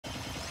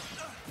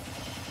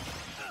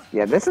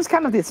Yeah, this is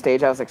kind of the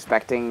stage I was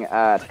expecting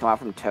to come out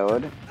from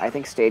Toad. I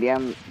think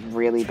Stadium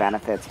really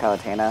benefits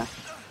Palutena.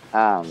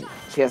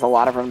 She has a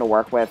lot of room to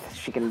work with.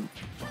 She can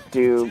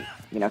do,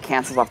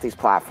 cancels off these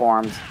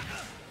platforms.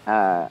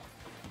 I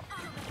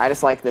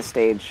just like this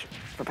stage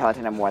for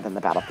Palutena more than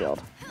the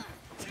battlefield.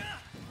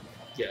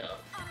 Yeah.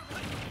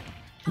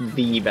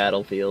 The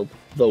battlefield.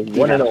 The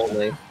one and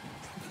only.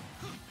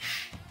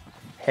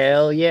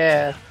 Hell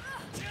yeah.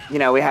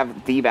 We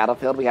have the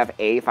battlefield. We have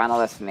a Final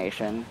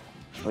Destination.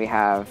 We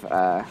have 3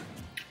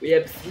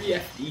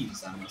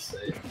 FDs, I must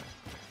say.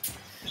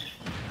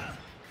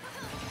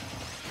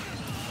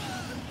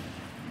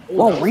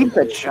 Whoa, read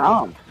the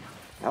jump.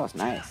 That was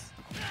nice.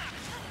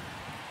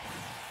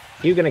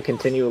 Hugh gonna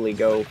continually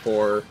go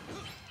for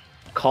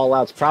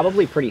callouts,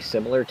 probably pretty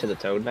similar to the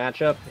Toad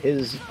matchup.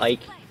 His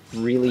Ike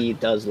really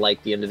does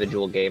like the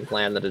individual game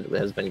plan that it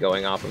has been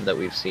going off of that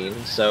we've seen.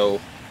 So,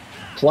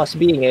 plus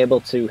being able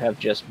to have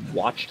just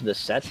watched the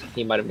set,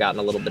 he might have gotten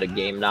a little bit of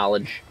game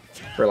knowledge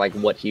for like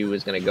what Hugh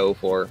was going to go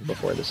for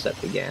before the set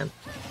began.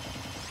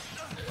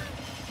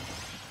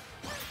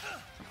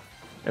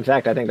 In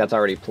fact, I think that's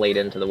already played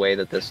into the way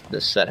that this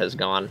set has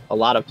gone. A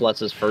lot of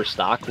Plutz's first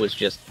stock was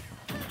just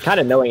kind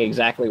of knowing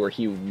exactly where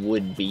Hugh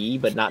would be,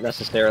 but not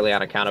necessarily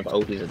on account of,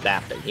 oh, he's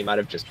adapting. He might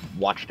have just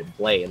watched him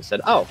play and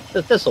said, oh,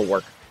 this'll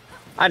work.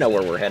 I know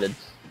where we're headed.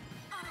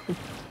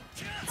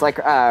 It's like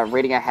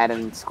reading ahead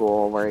in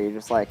school where you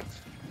just like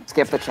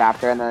skip the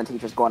chapter and then the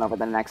teacher's going over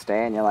the next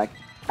day and you're like,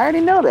 I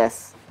already know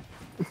this.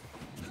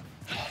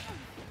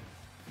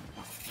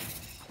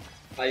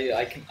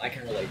 I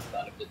can relate to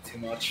that a bit too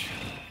much.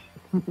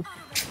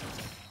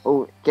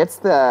 Oh, gets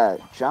the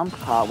jump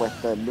caught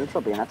with the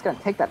neutral beam. That's gonna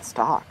take that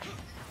stock.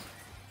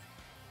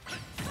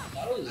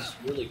 That was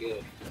really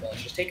good.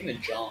 Just taking a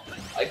jump.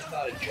 I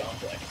got a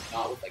jump, like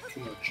not with like too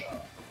much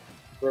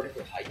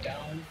vertical height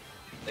down.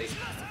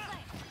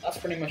 That's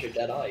pretty much a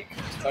dead Ike,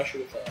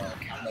 especially with a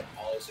counter like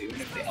Apollo. So even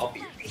if they up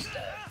you, you're just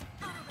dead.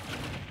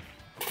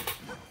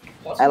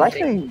 Plus, I like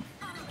the.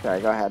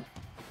 Sorry, go ahead.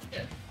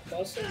 Yeah,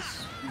 plus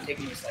is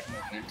taking this like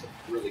momentum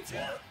really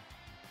far.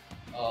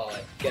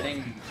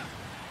 Getting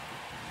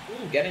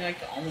like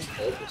to almost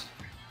focus.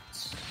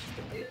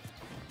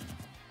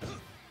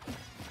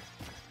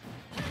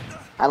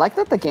 I like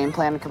that the game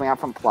plan coming out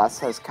from Plus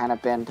has kind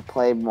of been to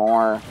play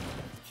more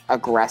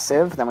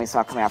aggressive than we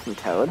saw coming out from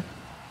Toad.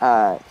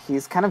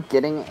 He's kind of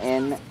getting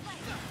in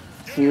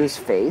Hugh's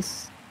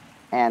face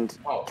and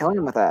killing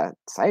him with a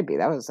side B.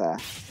 That was, I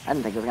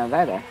didn't think he was going to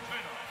die there.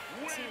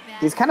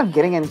 He's kind of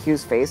getting in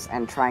Hugh's face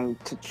and trying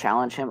to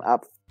challenge him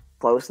up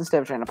close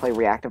instead of trying to play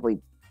reactive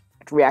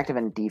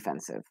and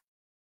defensive,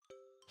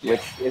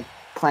 which is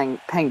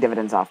paying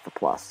dividends off the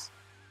Plus.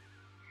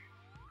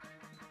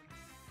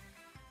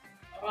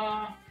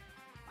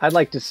 I'd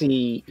like to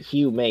see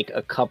Hugh make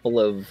a couple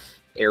of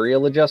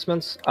aerial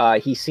adjustments.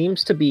 He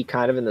seems to be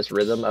kind of in this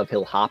rhythm of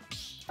he'll hop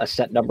a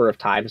set number of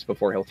times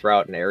before he'll throw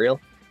out an aerial.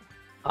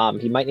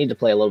 He might need to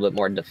play a little bit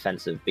more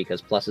defensive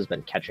because Plus has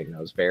been catching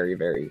those very,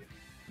 very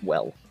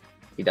well.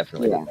 He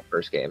definitely did in the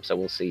first game, so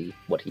we'll see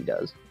what he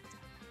does.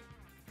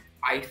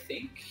 I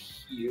think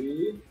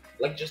Hugh,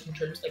 like just in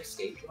terms like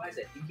stage-wise,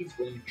 I think he's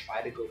willing to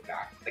try to go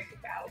back like the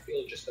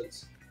battlefield just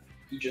because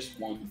he just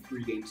won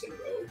 3 games in a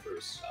row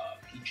versus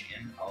Peach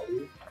and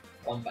Palu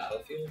on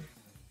battlefield,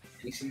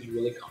 and he seems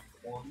really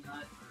comfortable on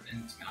that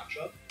in this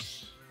matchup.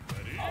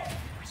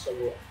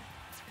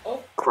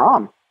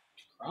 Crom.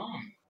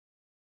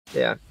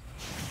 Yeah.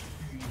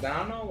 But I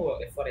don't know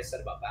if what I said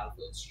about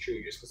battlefield is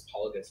true, just because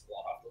Palu gets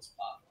blocked off those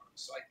platforms.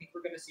 So I think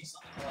we're gonna see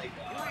something like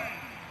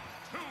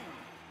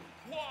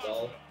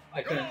well,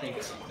 I couldn't think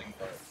of something,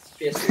 but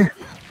PS2,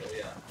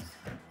 yeah.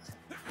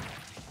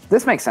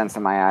 This makes sense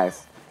in my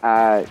eyes.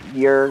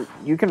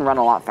 You can run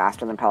a lot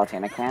faster than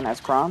Palutena can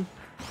as Crom,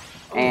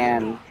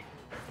 and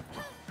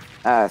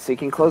so you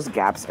can close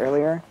gaps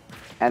earlier,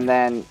 and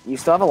then you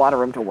still have a lot of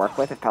room to work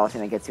with if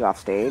Palutena gets you off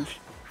stage.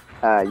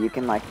 You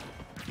can like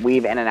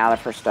weave in and out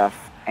of her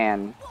stuff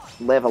and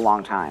live a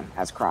long time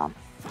as Crom.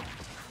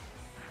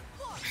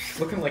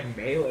 Looking like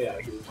melee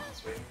out here.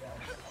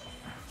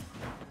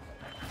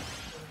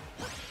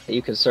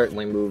 You can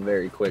certainly move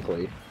very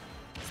quickly.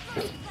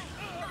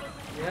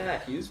 Yeah,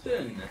 he's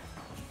been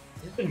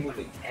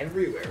moving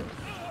everywhere.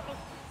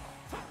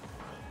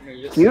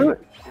 Hugh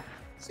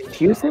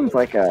seems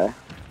like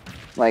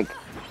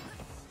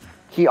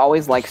he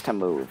always likes to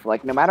move.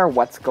 Like no matter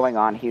what's going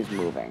on, he's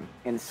moving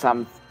in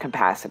some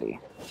capacity.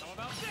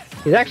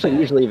 He's actually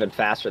usually even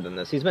faster than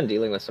this. He's been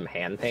dealing with some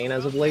hand pain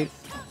as of late.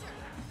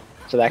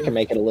 So that can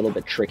make it a little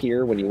bit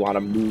trickier when you want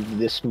to move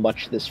this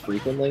much this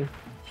frequently.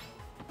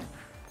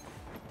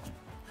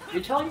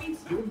 You're telling me he's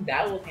doing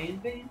that with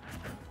hand pain?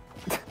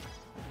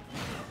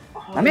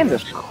 That man's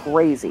just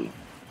crazy.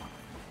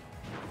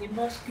 It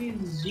must be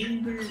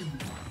Zoomer.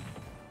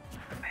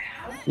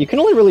 You can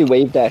only really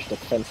wave dash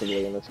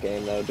defensively in this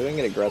game, though. Doing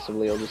it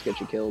aggressively will just get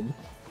you killed.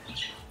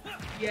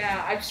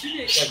 Yeah, I've seen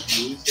it like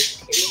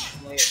used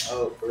occasionally.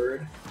 Oh,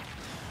 bird.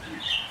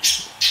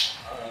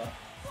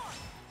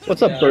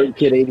 What's up, Bird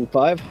Kid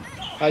 85?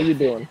 How you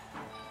doing?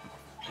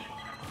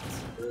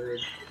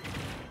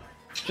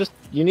 Just,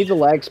 you need to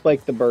lag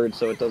spike the bird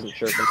so it doesn't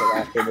chirp until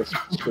after this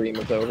stream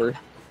is over.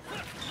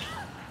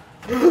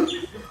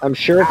 I'm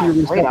sure if you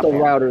reset the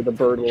router, the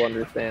bird will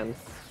understand.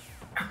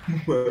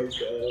 Oh my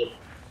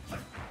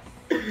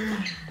god.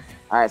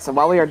 Alright, so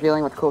while we are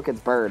dealing with Cool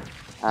Kid's bird,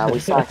 we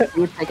saw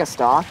Hugh take a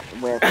stock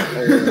with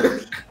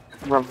a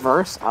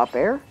reverse up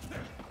air.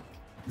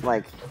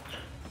 Like,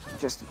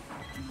 just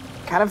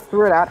kind of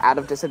threw it out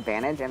of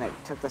disadvantage and it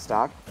took the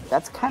stock.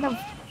 That's kind of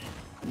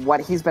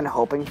what he's been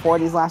hoping for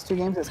these last 2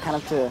 games, is kind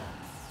of to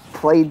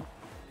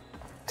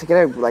get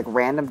a like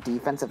random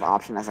defensive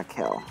option as a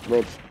kill,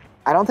 which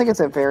I don't think it's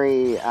a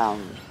very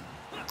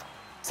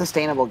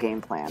sustainable game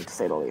plan, to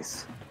say the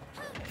least.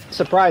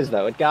 Surprised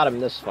though, it got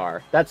him this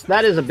far.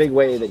 That is a big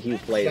way that Hugh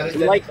plays.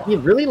 He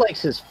really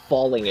likes his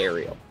falling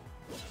aerial,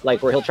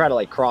 like where he'll try to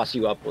like cross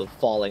you up with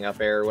falling up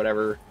air or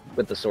whatever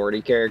with the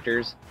swordy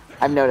characters.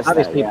 I've noticed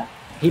obviously, that. Yeah.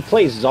 He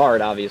plays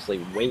Zard obviously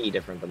way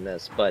different than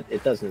this, but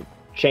it doesn't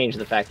change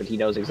the fact that he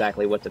knows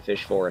exactly what to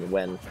fish for and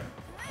when.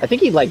 I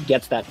think he like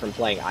gets that from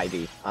playing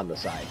Ivy on the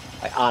side.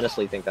 I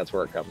honestly think that's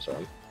where it comes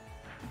from.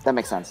 That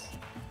makes sense.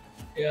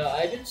 Yeah,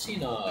 I haven't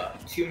seen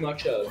too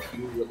much of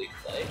Hugh really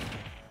play,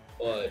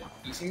 but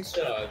he seems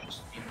to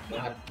just know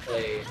how to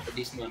play a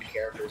decent amount of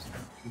characters and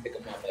you can pick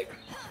them up. Like,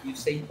 you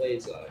say he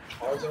plays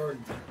Charizard,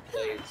 and he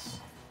plays...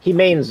 He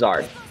mains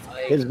Zard.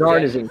 His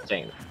Zard is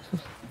insane.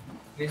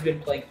 He's been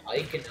playing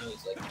Ike and now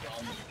he's like Rom,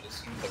 and it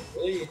seems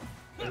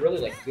like really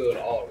like good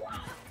all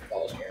around with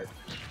all his characters.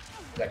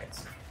 I can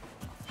see.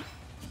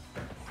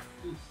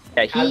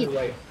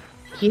 Yeah,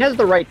 he has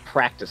the right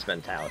practice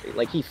mentality.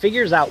 Like, he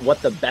figures out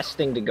what the best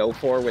thing to go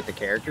for with the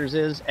characters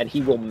is, and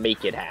he will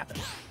make it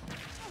happen.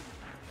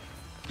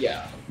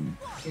 Yeah.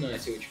 No, I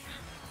see what you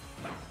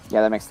mean.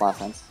 Yeah, that makes a lot of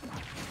sense.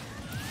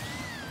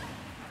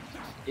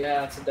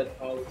 Yeah, it's a dead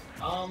pose.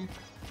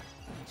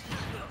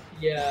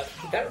 Yeah,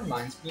 that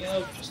reminds me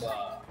of just,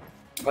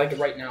 like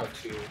right now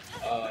too,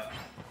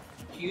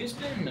 Hugh's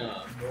been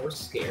more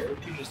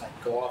scared to just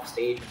like go off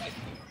stage and like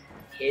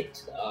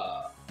hit,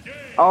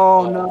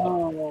 oh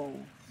no!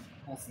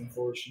 That's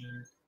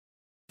unfortunate.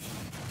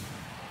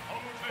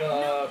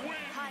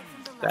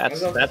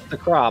 That's the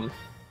Crom.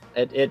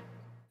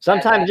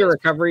 Sometimes your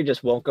recovery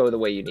just won't go the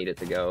way you need it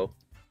to go.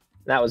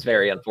 That was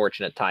very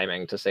unfortunate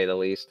timing, to say the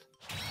least.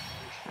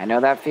 I know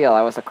that feel.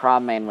 I was a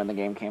Crom main when the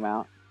game came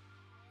out.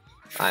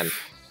 I'm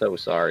so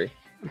sorry.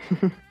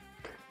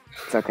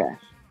 It's okay.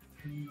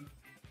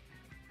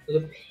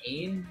 The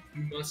pain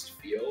you must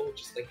feel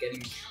just like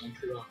getting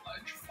countered on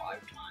ledge 5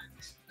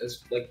 times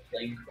as like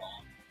playing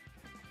Crom.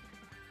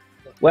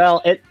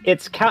 Well,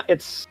 it's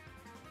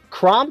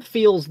Crom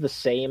feels the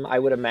same, I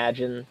would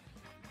imagine,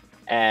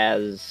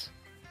 as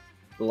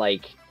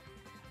like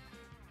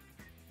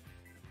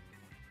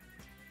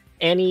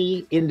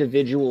any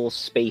individual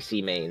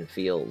spacey main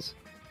feels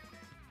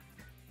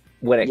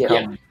when it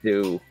comes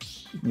to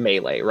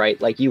melee, right?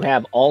 Like, you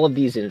have all of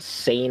these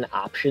insane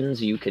options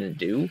you can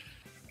do,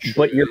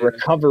 but your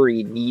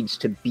recovery needs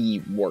to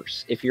be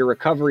worse. If your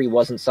recovery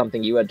wasn't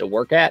something you had to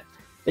work at,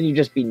 then you'd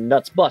just be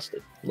nuts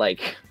busted.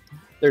 Like,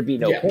 there'd be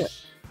no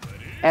point.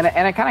 And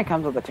it kind of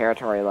comes with the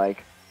territory.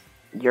 Like,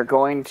 you're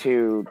going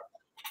to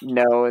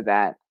know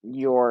that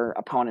your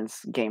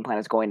opponent's game plan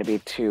is going to be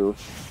to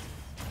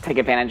take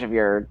advantage of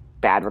your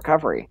bad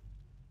recovery.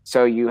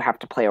 So you have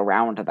to play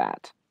around to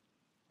that.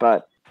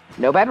 But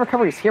no bad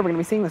recoveries here. We're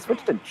going to be seeing the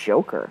switch to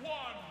Joker.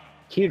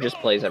 Hugh just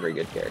plays every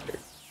good character.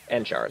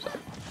 And Charizard,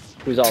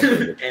 who's also a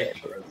good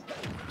character.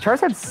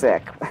 Charizard's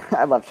sick.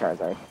 I love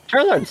Charizard.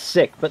 Charizard's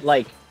sick, but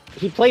like,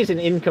 he plays an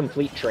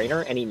incomplete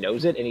trainer, and he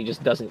knows it, and he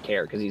just doesn't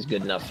care because he's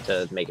good enough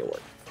to make it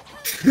work.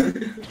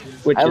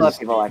 Which I love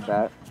people like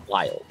that.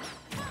 Wild.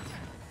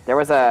 There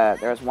was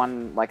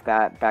one like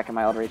that back in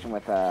my old region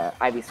with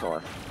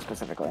Ivysaur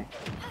specifically.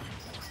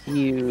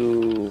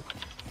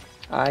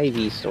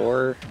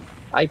 Ivysaur.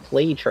 I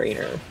play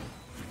trainer,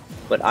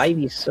 but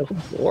Ivy's so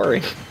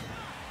boring.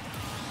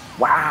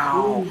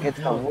 Wow, it's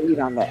a lead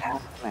on the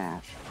F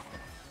match.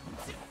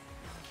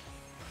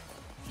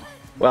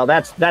 Well,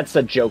 that's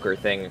a Joker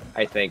thing,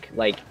 I think.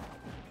 Like,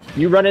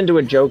 you run into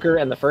a Joker,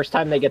 and the first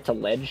time they get to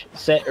ledge,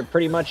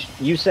 pretty much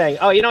you saying,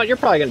 oh, you know what, you're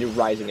probably going to do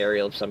Rising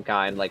Aerial of some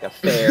kind, like a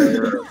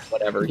fair or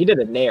whatever. He did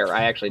a Nair.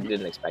 I actually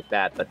didn't expect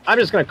that, but I'm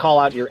just going to call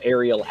out your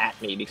aerial at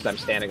me because I'm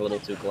standing a little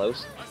too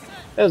close.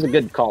 That was a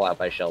good call out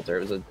by Shelter.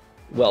 It was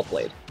well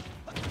played.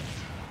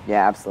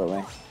 Yeah,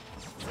 absolutely.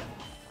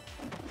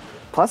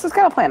 Plus is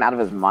kind of playing out of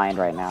his mind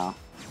right now.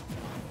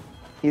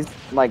 He's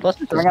like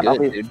throwing out all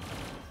these, dude.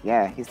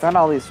 Yeah, he's throwing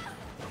all these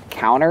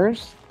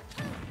counters,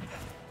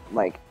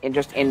 like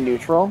in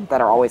neutral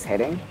that are always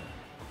hitting.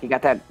 He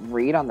got that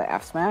read on the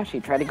F smash. He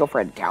tried to go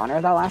for a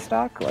downer that last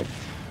stock. Like,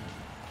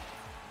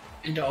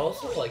 and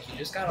also like you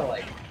just gotta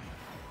like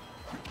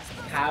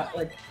have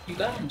like you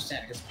gotta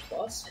understand because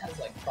Plus has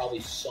like probably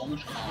so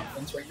much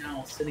confidence right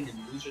now, sitting in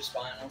losers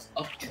finals,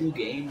 up 2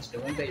 games,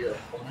 knowing that your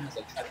opponent has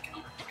like tried to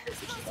counter your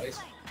character's device.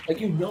 Like,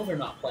 you know they're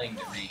not playing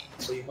their main,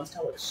 so you must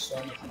have like so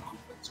much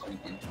confidence going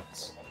into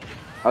this.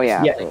 Oh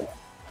yeah. Yeah.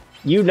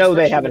 You know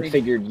they haven't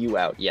figured you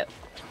out yet.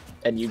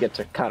 and you get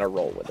to kind of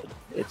roll with it.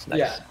 It's nice.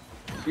 Yeah,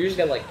 you just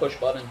gotta like push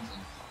buttons,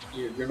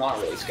 and you're not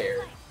really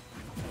scared.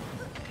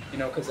 You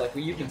know, because like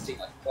we've been seeing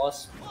like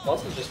Plus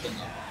has just been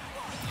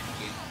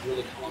he's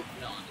really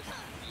confident on his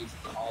enemies,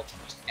 knowledge,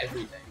 just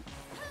everything.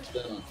 He's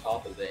been on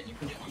top of it, and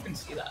you can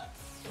see that.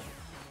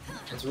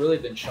 It's really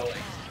been showing.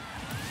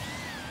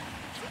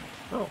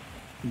 Oh,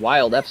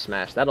 wild F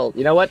smash. That'll,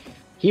 you know what?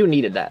 Hugh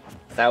needed that.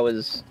 That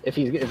was, if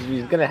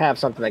he's gonna have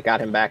something that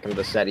got him back into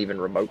the set even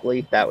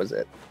remotely, that was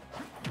it.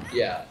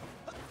 Yeah.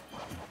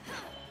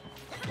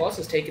 Plus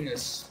has taken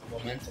this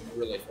momentum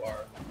really far.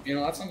 You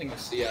know, that's something to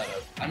see out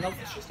of. I don't know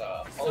if it's just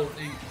a follow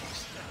thing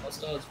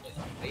Plus does,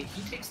 but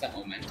he takes that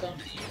momentum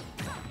and he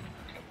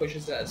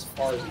pushes it as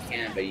far as he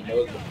can, but he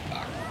knows what's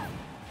back.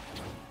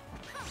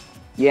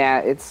 Yeah,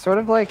 it's sort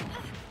of like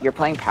you're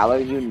playing Palo,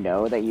 you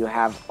know that you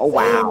have. Oh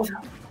wow!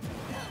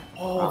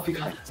 Oh, I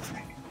forgot.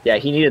 Yeah,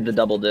 he needed the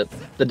double dip.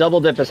 The double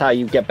dip is how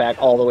you get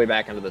back all the way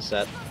back into the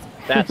set.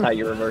 That's how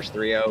you reverse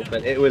 3-0,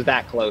 but it was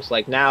that close.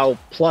 Like now,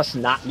 Plus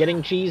not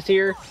getting cheesed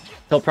here,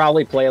 he'll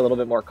probably play a little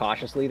bit more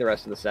cautiously the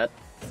rest of the set.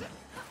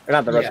 Or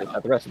not the rest of the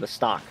set, the rest of the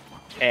stock.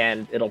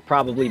 And it'll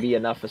probably be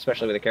enough,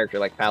 especially with a character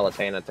like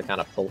Palutena, to kind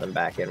of pull him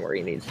back in where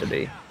he needs to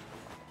be.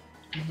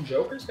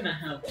 Joker's gonna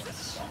have like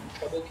some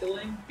trouble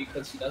killing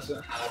because he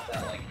doesn't have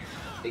that like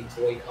big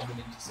boy coming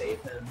in to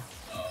save him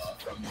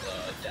from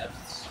the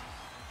depths.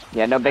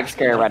 Yeah, no big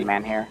scary red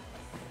man here.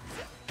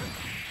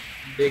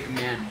 Big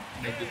man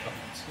might be coming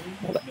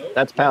soon. Nope.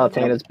 That's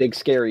Palutena's big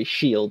scary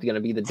shield, gonna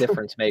be the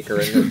difference maker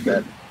in this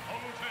set.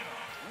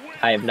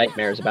 I have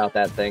nightmares about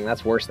that thing.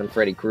 That's worse than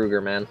Freddy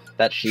Krueger, man.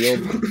 That shield,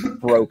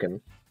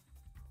 broken.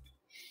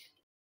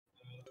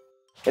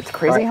 It's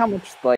crazy how much like